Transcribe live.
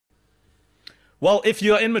Well, if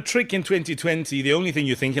you're in matric in 2020, the only thing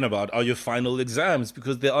you're thinking about are your final exams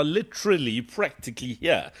because they are literally practically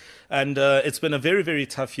here. And it's been a very, very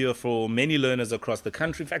tough year for many learners across the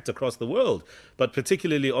country, in fact, across the world. But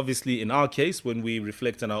particularly, obviously, in our case, when we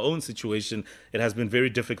reflect on our own situation, it has been very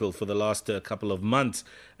difficult for the last couple of months.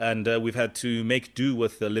 And we've had to make do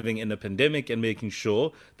with living in a pandemic and making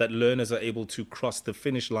sure that learners are able to cross the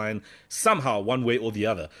finish line somehow, one way or the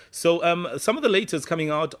other. So some of the latest coming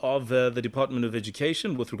out of the Department of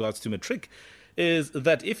Education with regards to matric is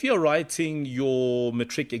that if you're writing your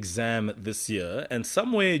matric exam this year and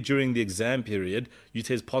somewhere during the exam period you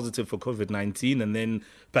test positive for COVID-19 and then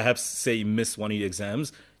perhaps say miss one of your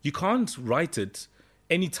exams, you can't write it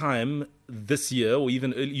anytime this year or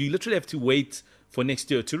even early. You literally have to wait for next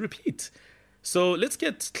year to repeat. So let's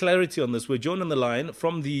get clarity on this. We're joined on the line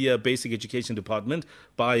from the Basic Education Department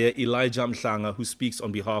by Elijah Mhlanga, who speaks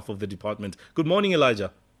on behalf of the department. Good morning,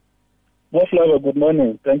 Elijah. Mhlanga, good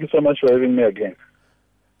morning. Thank you so much for having me again.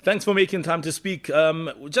 Thanks for making time to speak.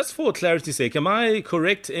 Just for clarity's sake, am I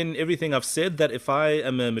correct in everything I've said that if I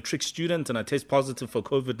am a matric student and I test positive for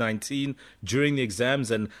COVID-19 during the exams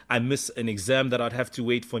and I miss an exam that I'd have to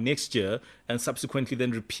wait for next year and subsequently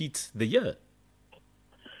then repeat the year?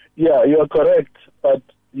 Yeah, you are correct. But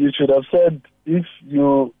you should have said if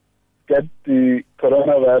you get the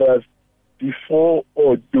coronavirus before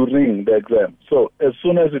or during the exam. So as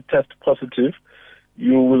soon as you test positive,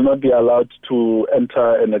 you will not be allowed to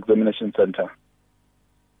enter an examination center.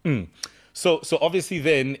 So obviously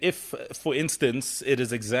then, if, for instance, it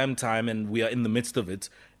is exam time and we are in the midst of it,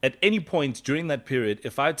 at any point during that period,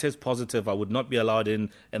 if I test positive, I would not be allowed in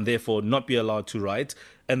and therefore not be allowed to write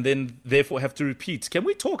and then therefore have to repeat. Can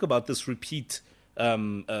we talk about this repeat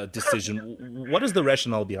decision? What is the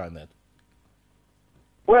rationale behind that?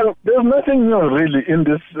 Well, there's nothing new really in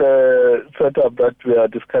this setup that we are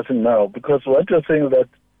discussing now, because what you're saying is that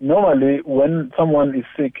normally when someone is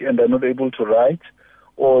sick and they're not able to write,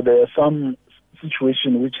 or there's some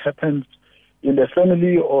situation which happens in the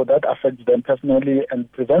family or that affects them personally and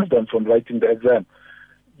prevents them from writing the exam,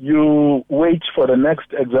 you wait for the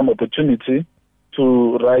next exam opportunity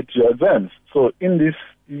to write your exams. So in this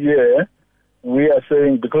year, we are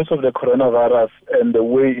saying because of the coronavirus and the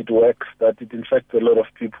way it works, that it infects a lot of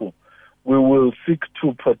people, we will seek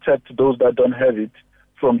to protect those that don't have it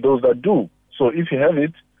from those that do. So if you have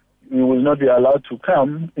it, you will not be allowed to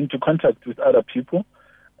come into contact with other people,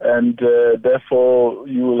 and therefore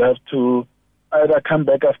you will have to either come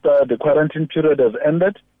back after the quarantine period has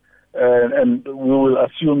ended, and we will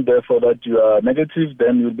assume therefore that you are negative,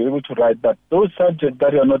 then you'll be able to write. But those subjects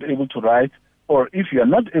that you are not able to write, or if you are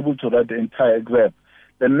not able to write the entire exam,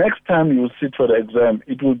 the next time you sit for the exam,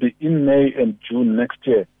 it will be in May and June next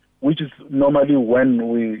year, which is normally when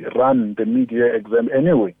we run the mid-year exam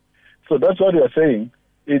anyway. So that's what we are saying.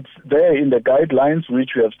 It's there in the guidelines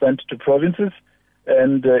which we have sent to provinces,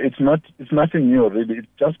 and it's nothing new really. It's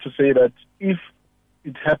just to say that if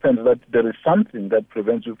it happens that there is something that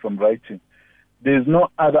prevents you from writing, there is no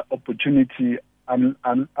other opportunity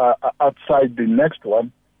outside the next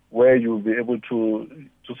one where you'll be able to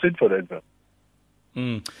sit for the exam.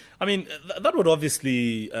 I mean, that would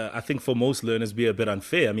obviously, I think for most learners be a bit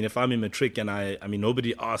unfair. I mean, if I'm in matric and I mean,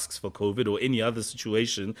 nobody asks for COVID or any other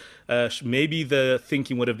situation, maybe the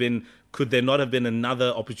thinking would have been, could there not have been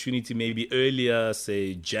another opportunity maybe earlier,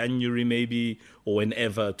 say January maybe, or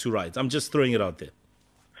whenever to write? I'm just throwing it out there.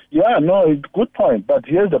 Yeah, no, it's a good point. But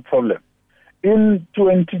here's the problem. In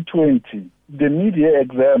 2020, the mid-year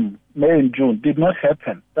exam, May and June, did not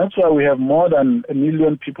happen. That's why we have more than 1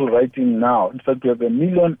 million people writing now. In fact, we have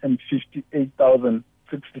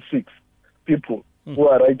 1,058,066 people who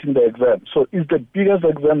are writing the exam. So it's the biggest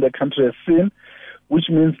exam the country has seen, which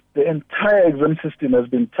means the entire exam system has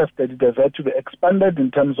been tested. It has had to be expanded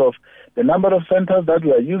in terms of the number of centers that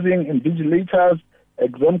we are using, invigilators,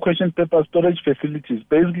 exam question paper storage facilities.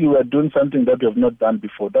 Basically, we are doing something that we have not done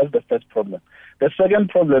before. That's the first problem. The second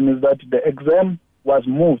problem is that the exam was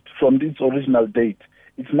moved from its original date.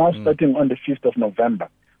 It's now starting on the 5th of November,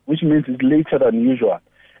 which means it's later than usual.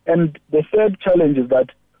 And the third challenge is that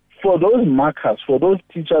for those markers, for those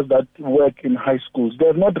teachers that work in high schools, they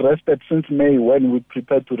have not rested since May when we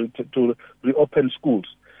prepared to reopen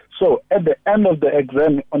schools. So at the end of the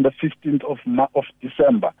exam on the 15th of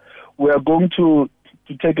December, we are going to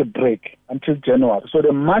take a break until January. So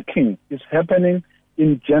the marking is happening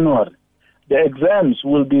in January. The exam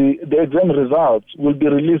results will be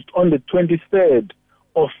released on the 23rd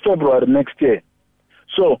of February next year.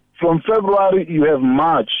 So from February you have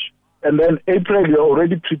March, and then April you're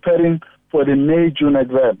already preparing for the May-June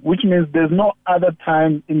exam, which means there's no other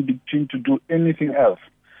time in between to do anything else.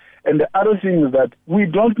 And the other thing is that we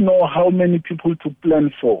don't know how many people to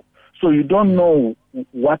plan for. So you don't know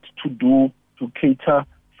what to do to cater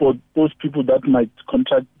for those people that might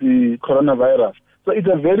contract the coronavirus. So it's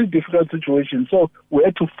a very difficult situation. So we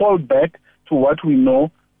had to fall back to what we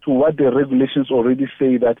know, to what the regulations already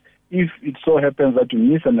say, that if it so happens that you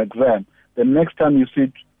miss an exam, the next time you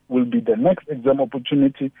sit will be the next exam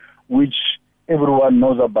opportunity, which everyone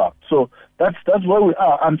knows about. So that's where we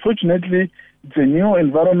are. Unfortunately, it's a new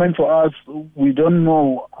environment for us. We don't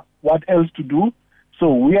know what else to do.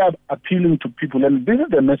 So we are appealing to people, and this is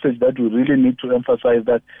the message that we really need to emphasize,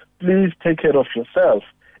 that please take care of yourself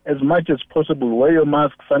as much as possible. Wear your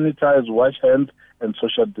mask, sanitize, wash hands, and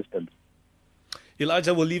social distance.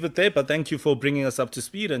 Elijah, we'll leave it there, but thank you for bringing us up to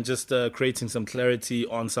speed and just creating some clarity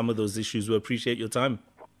on some of those issues. We appreciate your time.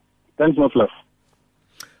 Thanks, Mhlanga.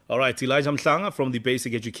 All right, Elijah Mhlanga from the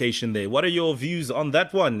Basic Education there. What are your views on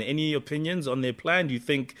that one? Any opinions on their plan? Do you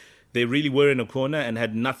think they really were in a corner and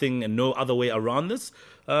had nothing and no other way around this?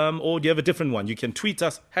 Or do you have a different one? You can tweet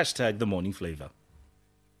us, #TheMorningFlavor.